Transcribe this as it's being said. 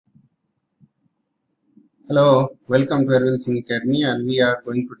Hello, welcome to Arbind Singh Academy, and we are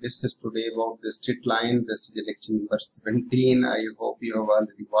going to discuss today about the straight line. This is lecture number 17. I hope you have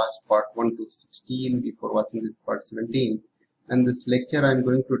already watched part 1 to 16 before watching this part 17. And this lecture I am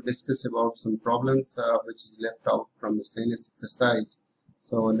going to discuss about some problems which is left out from miscellaneous exercise.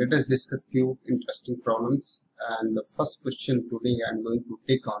 So let us discuss few interesting problems. And the first question today I am going to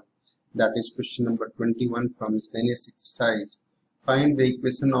take on, that is question number 21 from miscellaneous exercise. Find the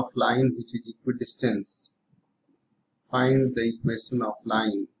equation of line which is equidistant. Find the equation of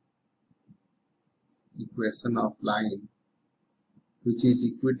line which is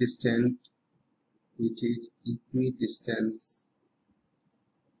equidistant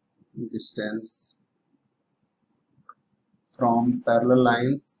distance from parallel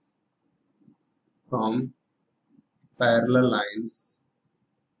lines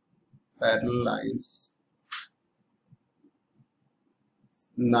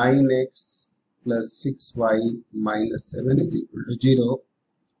 9x plus 6y minus 7 is equal to 0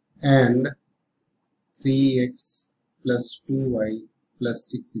 and 3x plus 2y plus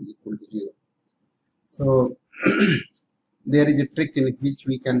 6 is equal to 0. So there is a trick in which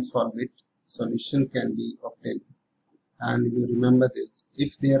we can solve it. Solution can be obtained, and you remember this.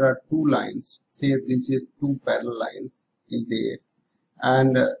 If there are two lines, say these are two parallel lines is there,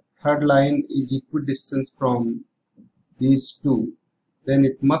 and third line is equidistant from these two, then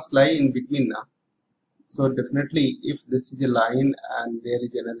it must lie in between now. So definitely if this is a line and there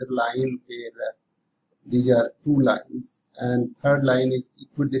is another line where these are two lines and third line is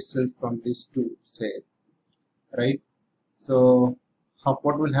equidistant from these two, say, right? So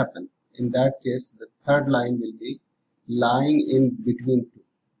what will happen? In that case, the third line will be lying in between two,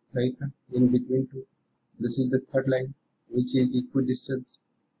 right? In between two. This is the third line which is equidistant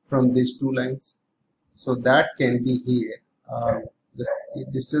from these two lines. So that can be here. The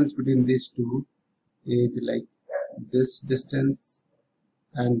distance between these two is like this distance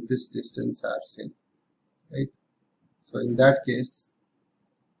and this distance are same, right? So in that case,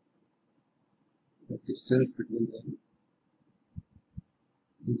 the distance between them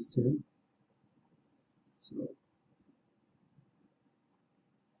is same. So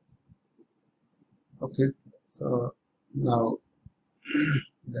okay, so now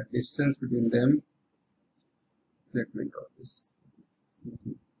the distance between them, let me draw this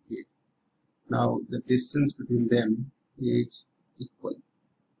something here. Now the distance between them is equal.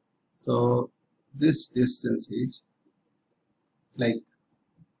 So this distance is like,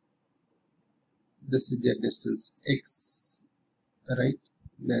 this is the distance x, right?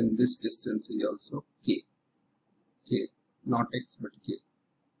 Then this distance is also k, not x but k.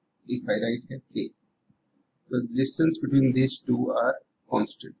 If I write here k, the distance between these two are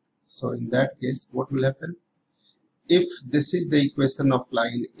constant. So in that case, what will happen? If this is the equation of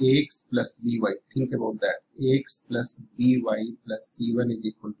line ax plus by, think about that. Ax plus by plus c1 is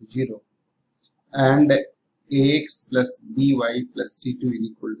equal to 0 and ax plus by plus c2 is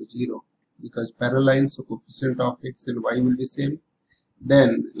equal to 0, because parallel lines, so coefficient of x and y will be same.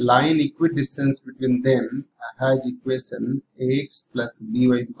 Then line equidistance between them has equation ax plus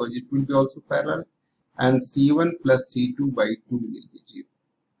by, because it will be also parallel, and c1 plus c2 by 2 will be 0.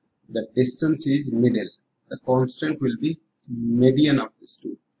 The distance is middle. The constant will be median of these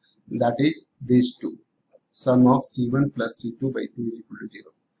two, that is these two. Sum of c1 plus c2 by 2 is equal to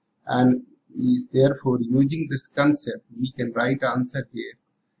 0. And therefore, using this concept, we can write answer here,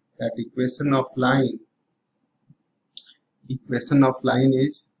 that equation of line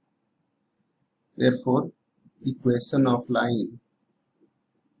is, therefore equation of line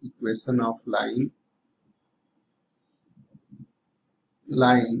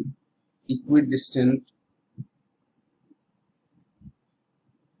equidistant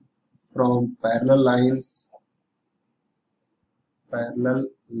from parallel lines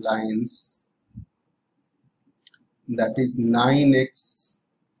that is 9x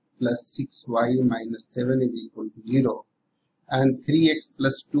plus 6y minus 7 is equal to 0 and 3x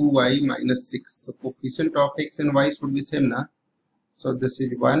plus 2y minus 6. So coefficient of x and y should be same now. So this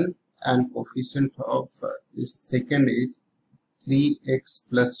is 1 and coefficient of this second is 3x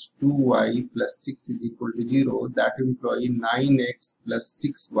plus 2y plus 6 is equal to 0. That implies 9x plus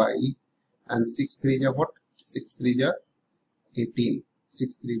 6y and 6 3 are what? 6 3 are 18.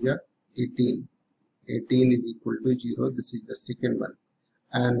 6 3 are 18. 18 is equal to 0. This is the second one.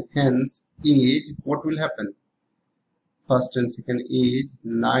 And hence age, what will happen? First and second age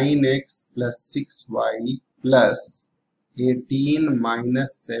 9x plus 6y plus 18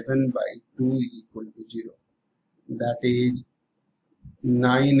 minus 7 by 2 is equal to 0. That is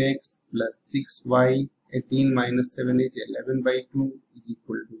 9x plus 6y, 18 minus 7 is 11 by 2 is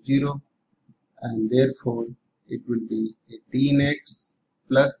equal to 0. and therefore it will be 18x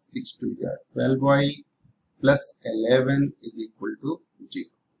plus 6 to the 12y plus 11 is equal to 0.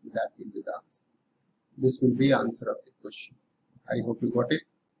 That will be the answer. This will be answer of the question. I hope you got it.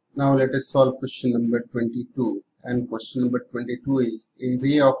 Now let us solve question number 22, and question number 22 is a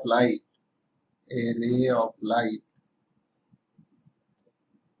ray of light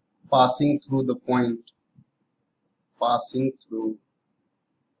passing through the point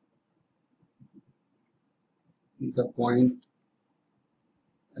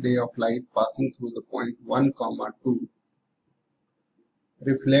ray of light passing through the point 1, 2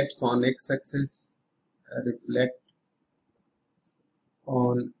 reflects on x-axis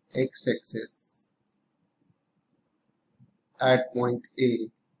at point A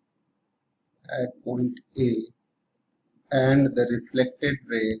and the reflected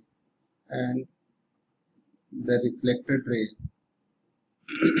ray and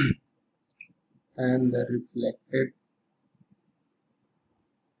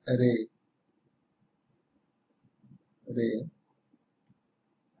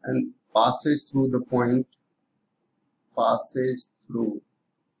passes through the point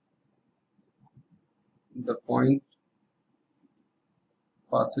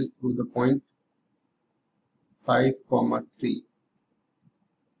 5, 3.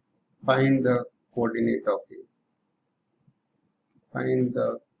 Find the coordinate of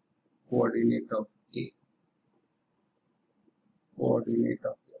A. Coordinate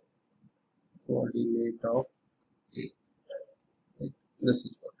of A. Right? This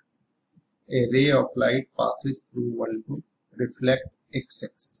is what a ray of light passes through 1 to reflect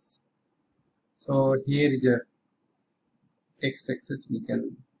x-axis. So here is a x-axis. We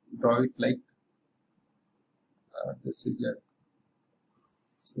can draw it like this is a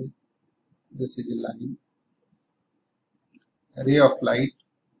line. A ray of light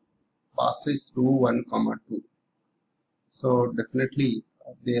passes through 1, 2. So definitely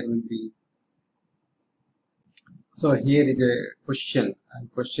there will be. So here is a question,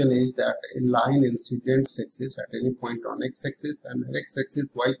 and question is that a line incident x-axis at any point on x-axis, and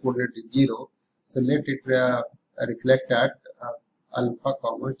x-axis y coordinate is 0. So let it reflect at alpha,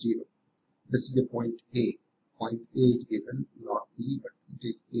 0. This is the point A. Point A is given, not B, but it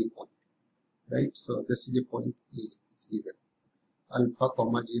is A point, right? So this is the point A is given. Alpha,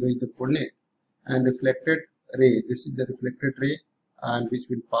 0 is the coordinate, and reflected ray. This is the reflected ray, and which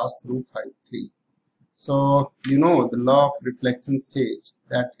will pass through 5, 3. So you know the law of reflection says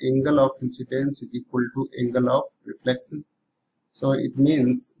that angle of incidence is equal to angle of reflection. So it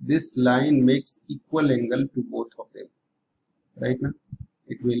means this line makes equal angle to both of them, right? Now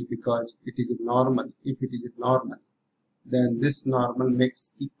it will, because it is a normal. If it is a normal, then this normal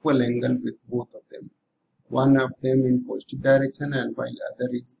makes equal angle with both of them. One of them in positive direction and while other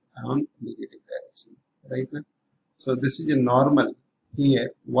is on negative direction, right? Now so this is a normal.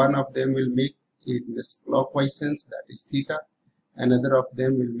 Here one of them will make in this clockwise sense, that is theta. Another of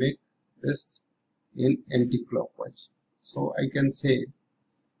them will make this in anti-clockwise. So I can say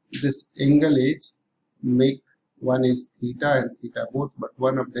this angle is make one is theta and theta both, but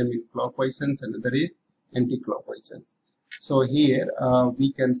one of them in clockwise sense, another is anti-clockwise sense. So here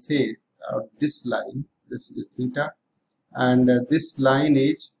we can say this line, this is a theta, and this line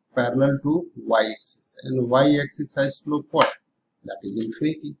is parallel to y-axis, and y-axis has slope what? That is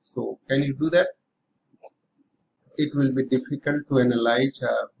infinity. So can you do that? It will be difficult to analyze,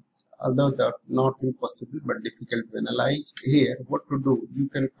 although not impossible, but difficult to analyze. Here what to do? You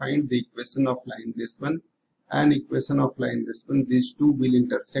can find the equation of line this one and equation of line this one. These two will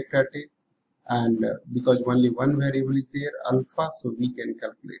intersect at A, and because only one variable is there, alpha, so we can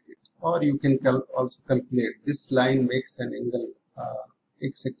calculate it. Or you can also calculate this line makes an angle,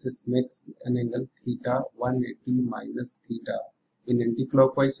 x-axis makes an angle theta 180 minus theta in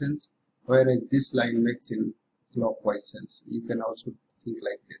anti-clockwise sense, whereas this line makes in clockwise sense. You can also think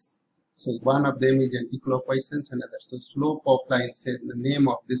like this. So one of them is anti-clockwise sense, another. So slope of line, say the name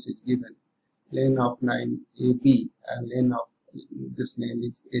of this is given, lane of line AB, and lane of this name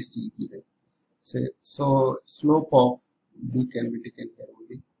is AC given. Say so slope of B can be taken here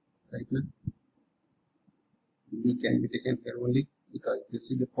only, right? Now B can be taken here only because this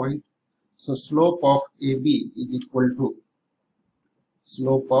is the point. So slope of AB is equal to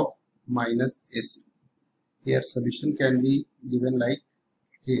slope of minus AC. Here solution can be given like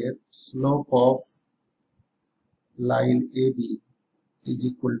here, slope of line AB is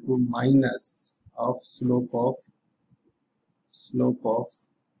equal to minus of slope of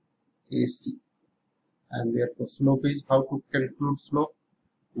AC, and therefore slope is, how to conclude slope?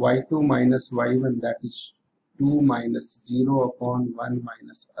 y2 minus y1, that is 2 minus 0 upon 1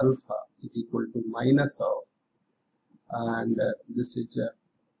 minus alpha is equal to minus of, and this is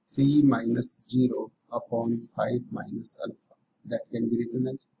 3 minus 0 upon 5 minus alpha. That can be written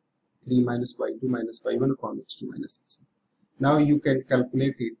as 3 minus y2 minus y1 upon x2 minus x1. Now you can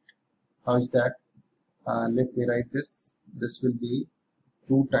calculate it. How is that? Let me write this. This will be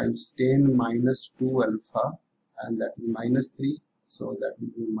 2 times 10 minus 2 alpha, and that is minus 3. So that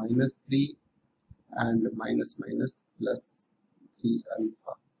will be minus 3 and minus minus plus 3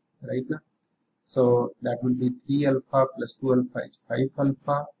 alpha. Right now? So that will be 3 alpha plus 2 alpha is 5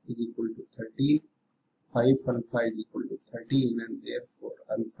 alpha is equal to 13. 5 alpha is equal to 13, and therefore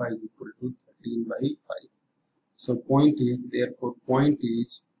alpha is equal to 13 by 5. So point is, therefore point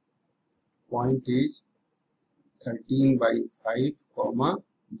is 13 by 5 comma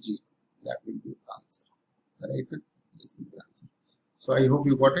 0. That will be the answer. Right? This will be the answer. So I hope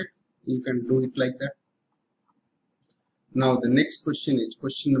you got it. You can do it like that. Now the next question is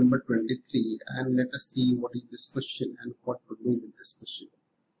question number 23, and let us see what is this question and what to do with this question.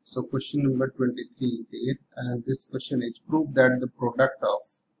 So question number 23 is there, and this question is prove that the product of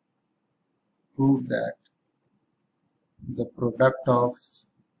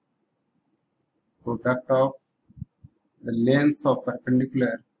the lengths of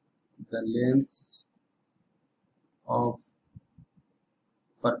perpendiculars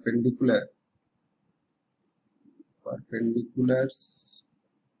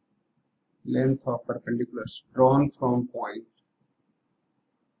length of perpendiculars drawn from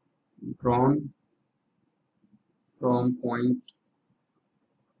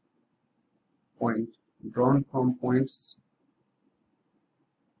points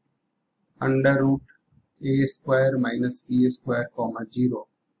under root a square minus b square comma 0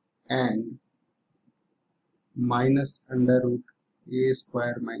 and minus under root a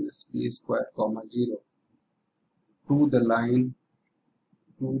square minus b square comma 0 to the line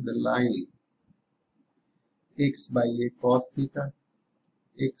x by a cos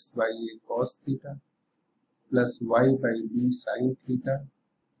theta plus y by b sin theta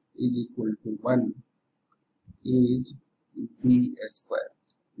is equal to 1 is b square.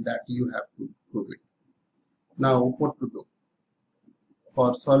 That you have to prove it. Now what to do?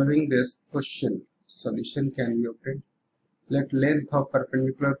 For solving this question, solution can be obtained. Let length of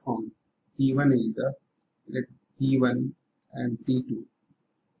perpendicular from P1 is let P1 and P2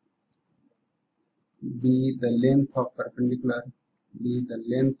 be the length of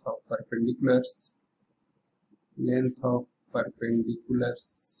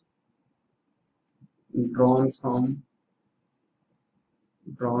perpendiculars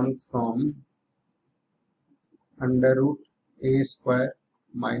drawn from under root a square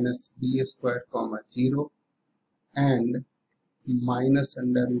minus b square comma 0 and minus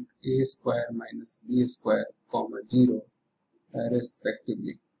under root a square minus b square comma 0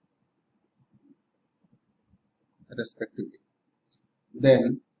 respectively.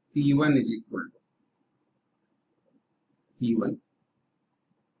 Then P1 is equal to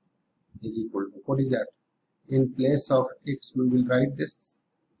what is that? In place of x we will write this.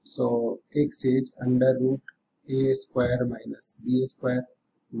 So x is under root a square minus b square,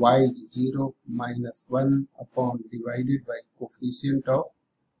 y is 0 minus 1 upon divided by coefficient of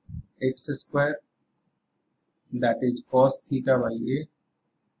x square, that is cos theta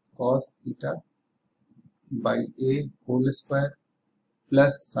by a whole square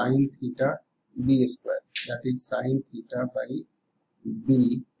plus sin theta b square, that is sin theta by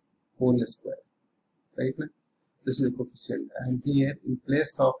b whole square. Right now, this is the coefficient, and here in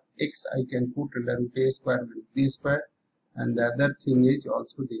place of x I can put under root a square minus b square, and the other thing is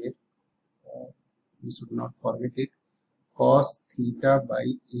also there, we should not forget it, cos theta by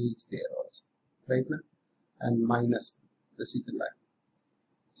a is there also, right now, and minus, this is the line.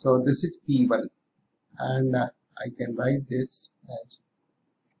 So this is P1, and I can write this as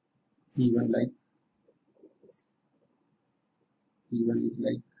P1 is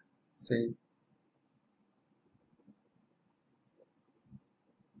like, say,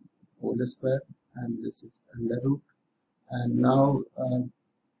 whole square, and this is under root, and now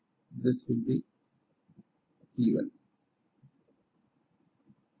this will be P1,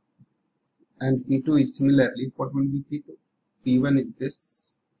 and P2 is similarly, what will be P2? P1 is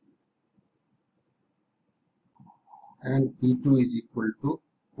this, and P2 is equal to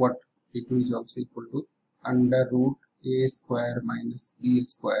what? P2 is also equal to under root a square minus b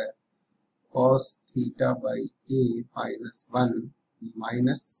square cos theta by a minus 1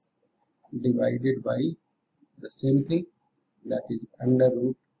 minus divided by the same thing, that is under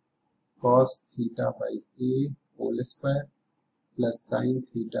root cos theta by a whole square plus sin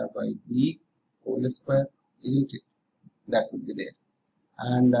theta by b whole square, isn't it? That will be there.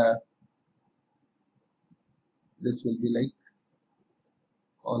 And this will be like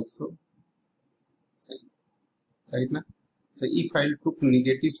also same, right now. So if I took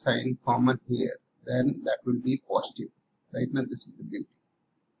negative sign common here, then that will be positive, right now. This is the beauty.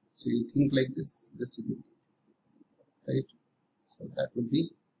 So you think like this is the beauty, right? So that will be,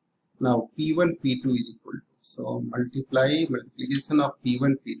 now P1 P2 is equal to, so multiplication of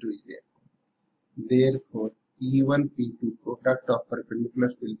P1 P2 is there. Therefore P1 P2 product of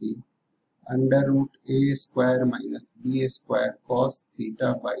perpendiculars will be under root a square minus b square cos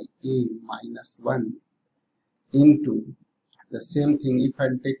theta by a minus 1 into the same thing. If I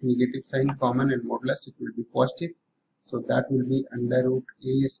take negative sign common and modulus, it will be positive. So that will be under root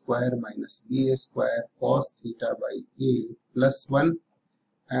a square minus b square cos theta by a plus 1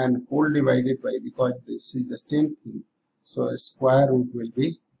 and whole divided by, because this is the same thing, so a square root will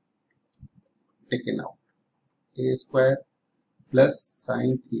be taken out. A square plus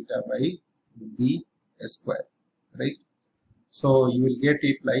sine theta by b square, right? So you will get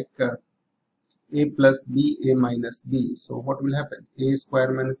it like a plus b, a minus b. So what will happen? A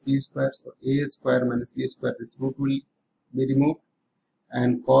square minus b square. So a square minus b square, this root will be removed,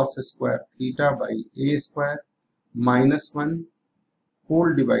 and cos square theta by a square minus 1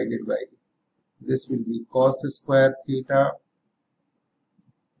 whole divided by, this will be cos square theta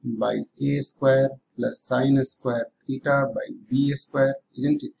by a square plus sine square theta by b square,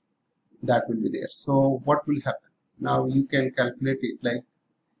 isn't it? That will be there. So what will happen? Now you can calculate it like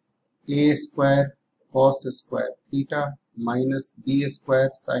a square cos square theta minus b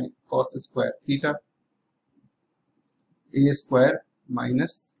square sine cos square theta, a square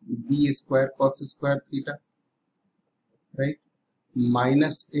minus b square cos square theta, right?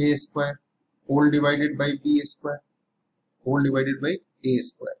 Minus a square whole divided by b square whole divided by a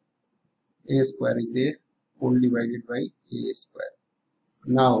square. A square is there, whole divided by a square.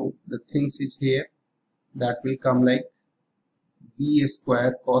 Now the things is here, that will come like b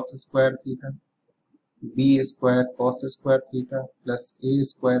square cos square theta, b square cos square theta plus a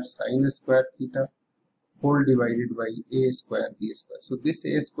square sin square theta whole divided by a square b square. So this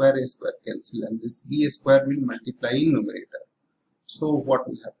a square cancel, and this b square will multiply in numerator. So what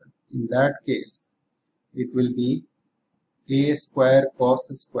will happen? In that case, it will be a square cos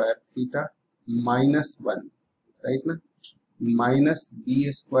square theta minus 1, right now, minus b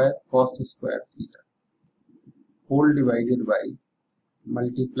square cos square theta whole divided by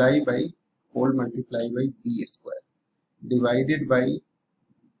multiply by b square divided by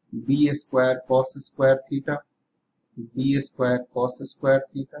b square cos square theta, b square cos square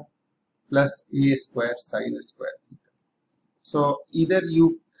theta plus a square sin square theta. So either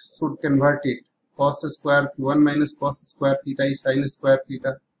you should convert it, cos square 1 minus cos square theta is sin square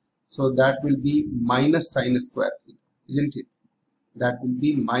theta, so that will be minus sin square theta, isn't it? That will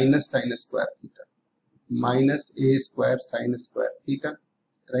be minus sin square theta minus a square sin square theta,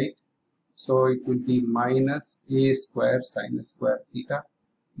 right? So it will be minus a square sin square theta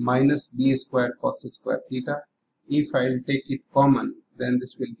minus b square cos square theta. If I will take it common, then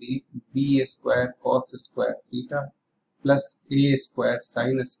this will be b square cos square theta plus a square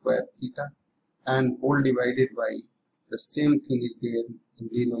sin square theta and whole divided by, the same thing is there in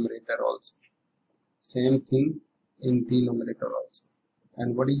denominator also. Same thing in denominator also.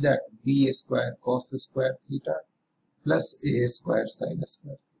 And what is that? B square cos square theta plus a square sin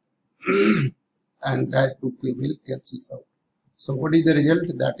square theta. And that two will cancel out. So what is the result?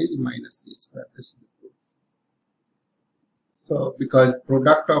 That is minus b square. This is the proof. So because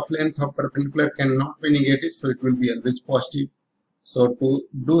product of length of perpendicular cannot be negative, so it will be always positive. So to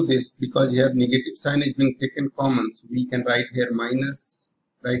do this, because here negative sign is being taken common, so we can write here minus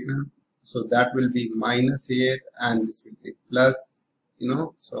right now. So that will be minus here, and this will be plus,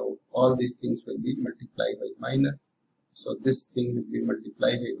 so all these things will be multiplied by minus. So this thing will be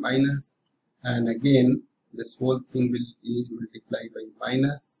multiplied by minus, and again this whole thing is multiplied by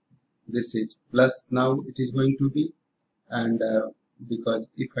minus. This is plus now it is going to be, and because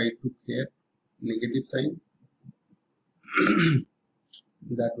if I took here negative sign,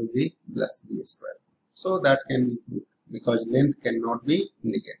 that will be plus b square. So that can be proved because length cannot be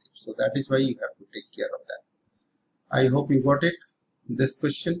negative. So that is why you have to take care of that. I hope you got it, this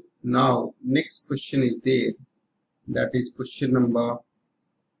question. Now next question is there, that is question number,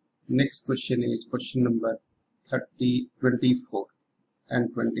 next question is question number 24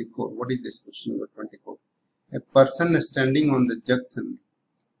 and 24. What is this question number 24? A person standing on the junction,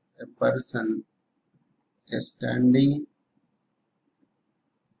 a person standing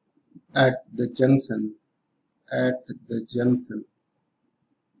at the junction,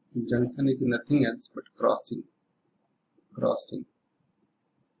 junction is nothing else but crossing,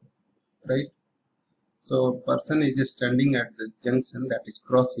 right? So person is standing at the junction, that is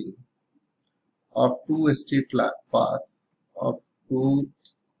crossing of two straight path of two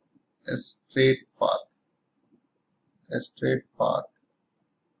straight path,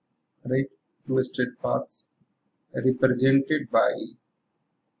 right? Two straight paths represented by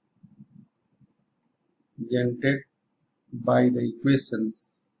the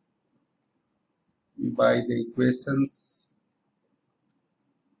equations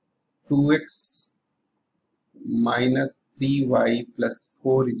 2x minus 3y plus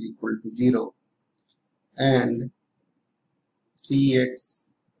 4 is equal to 0 and 3x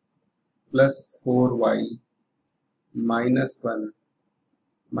plus 4y minus 1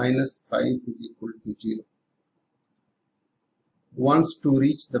 minus 5 is equal to 0. Wants to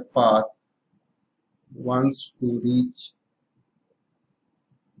reach the path, wants to reach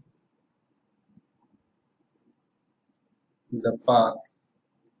the path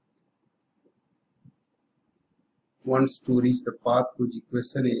whose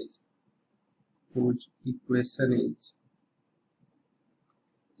equation is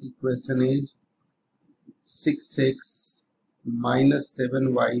 6x minus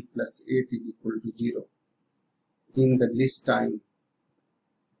 7y plus 8 is equal to 0 in the least time,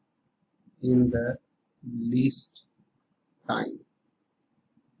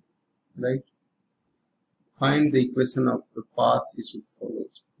 right? Find the equation of the path he should follow.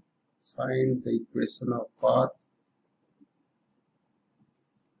 Find the equation of path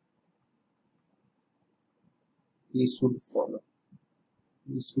he should follow.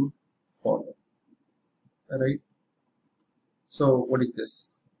 Right? So what is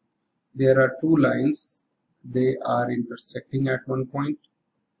this? There are two lines, they are intersecting at one point,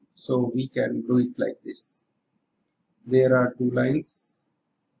 so we can do it like this. There are two lines,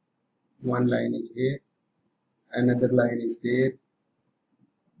 one line is here, another line is there,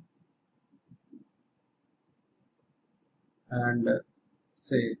 and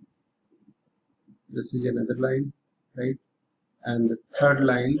say this is another line, right? And the third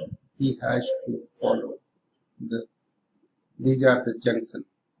line he has to follow. These are the junction.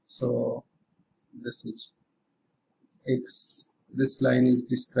 So this is x. This line is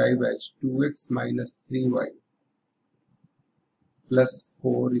described as 2x minus 3y plus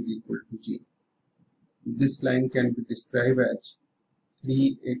 4 is equal to 0. This line can be described as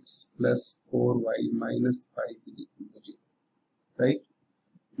 3x plus 4y minus 5 is equal to 0. Right?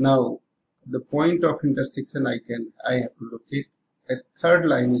 Now the point of intersection I have to locate. A third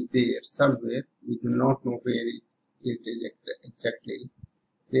line is there somewhere. We do not know where it is exactly.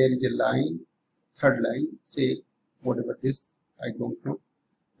 There is a line, third line, say whatever this, I don't know.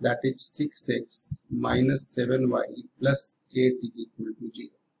 That is 6x minus 7y plus 8 is equal to 0.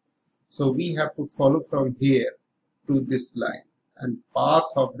 So we have to follow from here to this line, and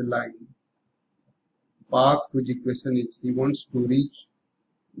path of the line, path whose equation is, he wants to reach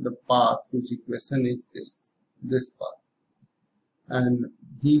the path whose equation is this path, and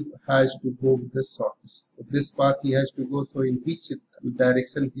he has to go the shortest. So this path he has to go, so in which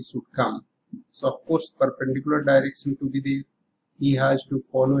direction he should come? So of course perpendicular direction to be there, he has to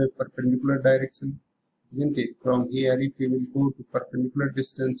follow a perpendicular direction, isn't it? From here, if he will go to perpendicular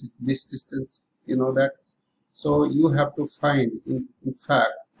distance, it's this distance, you know that. So you have to find in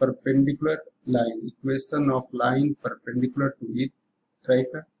fact perpendicular line, equation of line perpendicular to it, right?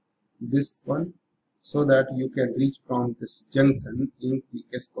 This one, so that you can reach from this junction in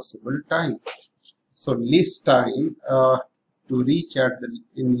quickest possible time. So least time to reach at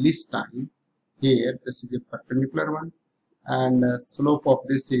in least time, here this is a perpendicular one, and slope of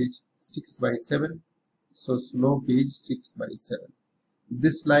this is 6 by 7. So slope is 6 by 7.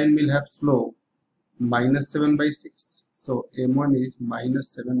 This line will have slope minus 7 by 6. So m1 is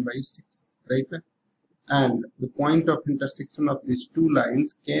minus 7 by 6, right? And the point of intersection of these two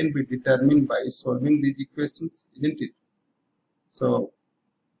lines can be determined by solving these equations, isn't it? So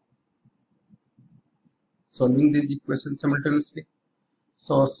solving these equations simultaneously.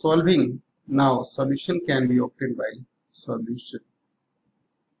 So solving, now solution can be obtained by, solution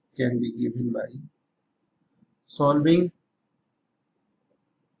can be given by solving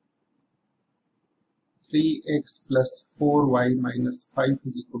 3x plus 4y minus 5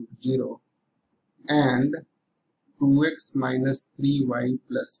 is equal to 0 and 2x minus 3y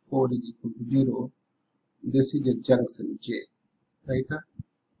plus 4 is equal to 0. This is a junction J, right?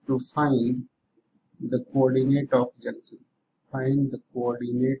 To find the coordinate of junction, find the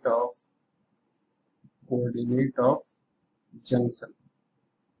coordinate of junction,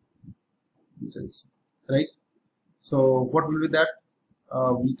 right? So what will be that?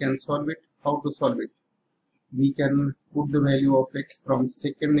 We can solve it. How to solve it? We can put the value of x from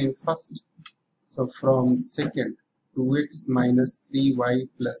second in first. So from second, 2x minus 3y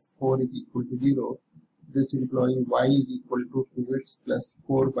plus 4 is equal to 0. This implies y is equal to 2x plus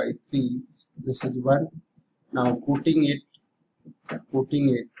 4 by 3. This is 1. Now putting it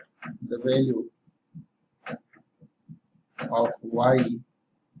the value of y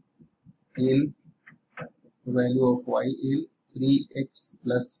in 3x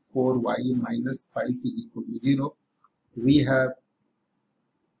plus 4y minus 5 is equal to 0. We have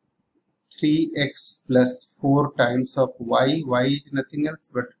 3x plus 4 times of y is nothing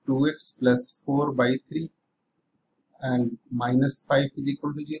else but 2x plus 4 by 3, and minus 5 is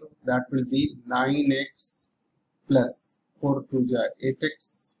equal to 0. That will be 9x plus 4 to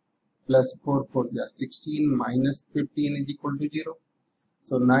 8x plus 4 to 16 minus 15 is equal to 0.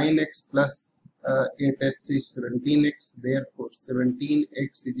 So 9x plus 8x is 17x. Therefore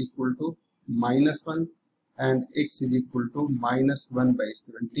 17x is equal to minus 1 and x is equal to minus 1 by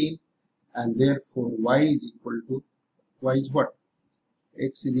 17, and therefore y is equal to, y is what?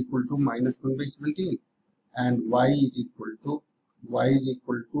 X is equal to minus 1 by 17, and y is equal to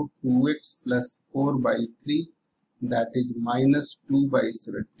 2x plus 4 by 3, that is minus 2 by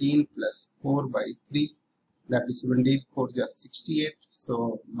 17 plus 4 by 3, that is 17 4 just 68.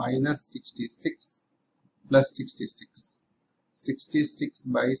 So minus 66 plus 66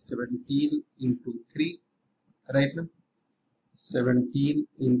 by 17 into 3, right now 17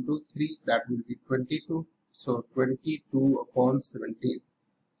 into 3, that will be 22. So 22 upon 17.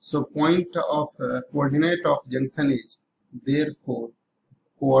 So point of coordinate of junction is, therefore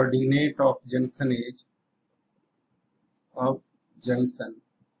coordinate of junction is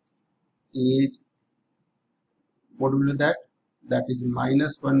what will be that? That is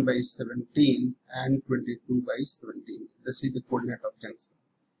minus 1 by 17 and 22 by 17. This is the coordinate of junction.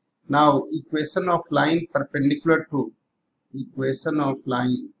 Now equation of line perpendicular to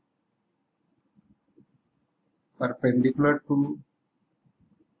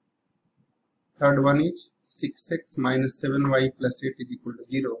third one is 6x minus 7y plus 8 is equal to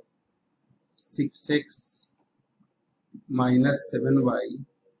 0. 6x minus 7y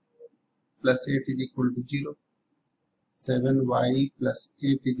plus 8 is equal to 0. 7y plus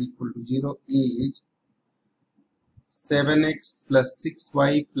 8 is equal to 0 is 7x plus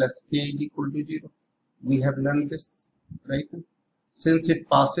 6y plus k is equal to 0. We have learned this, right? Since it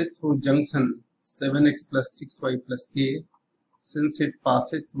passes through junction 7x plus 6y plus k, since it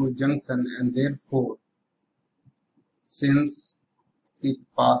passes through junction, and therefore since it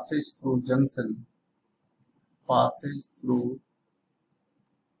passes through junction, passes through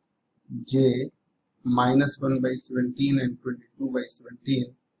j minus 1 by 17 and 22 by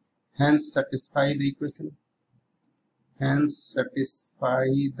 17, hence satisfy the equation.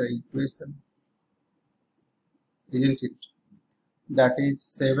 Isn't it? That is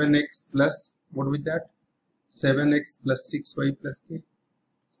 7x plus, what with that? 7x plus 6y plus k.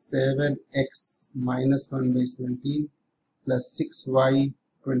 7x minus 1 by 17 plus 6y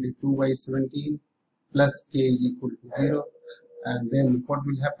 22 by 17 plus k is equal to 0. And then what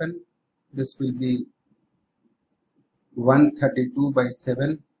will happen? This will be 132 by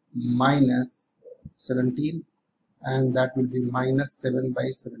 7 minus 17, and that will be minus 7 by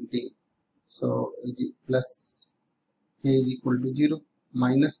 17. So plus k is equal to 0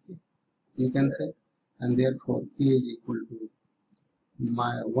 minus k, you can say, and therefore k is equal to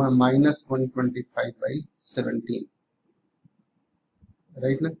minus 125 by 17,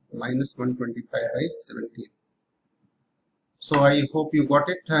 right now, minus 125 by 17. So I hope you got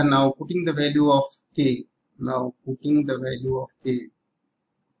it. And now putting the value of k,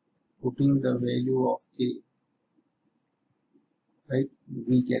 right,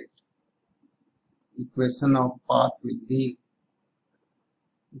 we get equation of path will be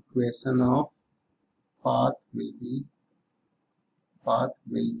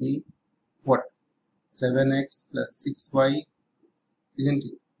what? 7x plus 6y, isn't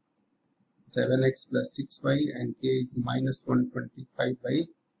it? 7x plus 6y, and k is minus 125 by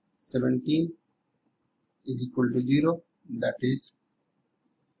 17 is equal to 0. That is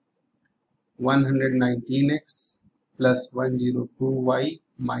 119x plus 102y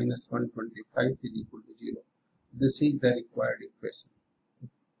minus 125 is equal to 0. This is the required equation.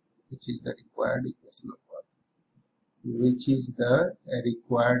 Which is the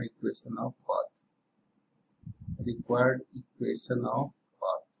required equation of path. Required equation of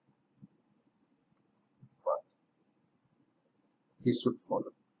path. He should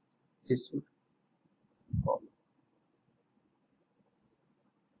follow.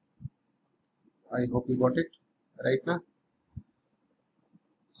 I hope you got it right now.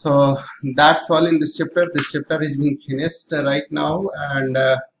 So that's all in this chapter. This chapter is being finished right now, and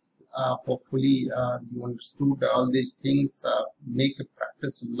Hopefully you understood all these things. Make a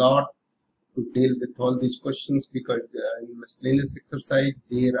practice a lot to deal with all these questions, because in miscellaneous exercise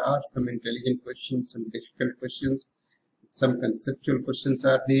there are some intelligent questions, some difficult questions, some conceptual questions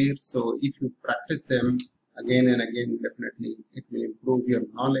are there. So if you practice them again and again, definitely it will improve your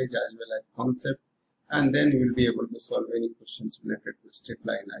knowledge as well as concept, and then you will be able to solve any questions related to straight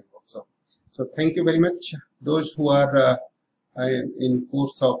line, I hope so. So thank you very much. Those who are in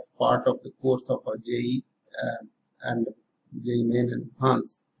course of part of the course of JE and JE Main and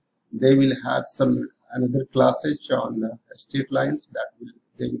Advanced, they will have some another classes on straight lines that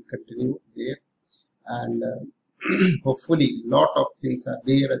they will continue there, and hopefully lot of things are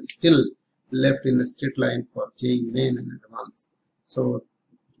there still left in the straight line for JE Main and Advanced. So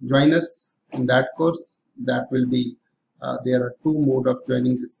join us in that course. That will be there are two mode of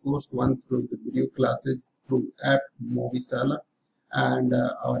joining this course, one through the video classes through app Movisala and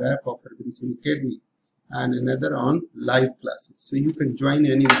our app of Arbind Singh Academy, and another on live classes. So you can join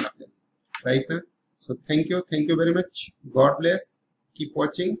any one of them right now. So thank you very much. God bless. Keep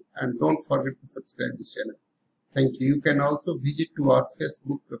watching and don't forget to subscribe this channel. Thank you. You can also visit to our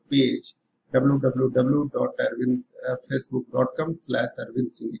Facebook page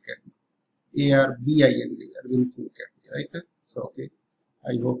www.facebook.com/Arbind Singh Academy. ARBIND, Arbind Singh Academy, right? So okay,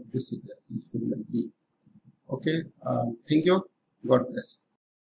 I hope this is a similar B. Okay, thank you. God bless.